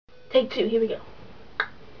Take two. Here we go.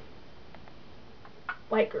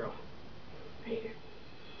 White girl. Right here.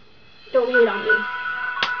 Don't hate on me.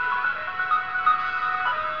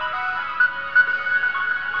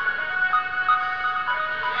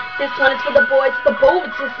 This one is for the boys, the bold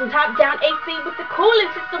system, top down AC with the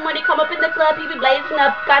cooling system. When he come up in the club, he be blazing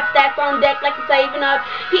up, got stacks on deck like he's saving up.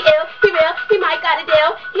 He ill, he real, he might got a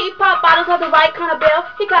deal. He pop bottles of the right kind of bill.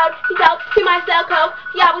 He cold, he dope, he might sell coke.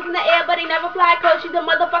 He always in the air, but he never fly coach. He's a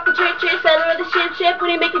motherfucking trick, seller of the shit,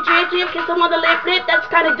 when he make a drip, kiss him on the lip, that's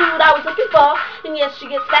the kind of dude I was looking for. And yes, she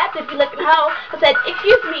gets fat if you looking hoe. I said,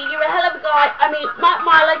 excuse me, you're a hell of a guy. I mean, my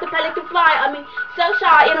like the pelican fly. I mean, so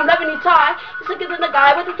shy in a revenue tie. He's looking than the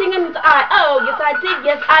guy with the thing in his eye. Oh, yes I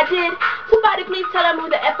did. Somebody please tell him who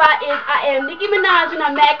the F I is. I am Nicki Minaj and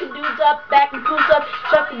I'm backing dudes up, backing dudes up,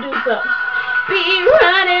 chucking dudes up. Be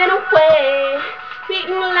running away,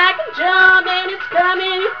 beating like a drum and it's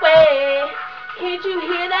coming your way. Can't you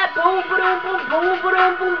hear that boom, boom, boom, boom,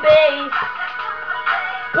 boom, boom, bass?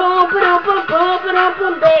 Boom, boom, boom, boom, boom,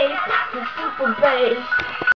 boom, bass. The super bass.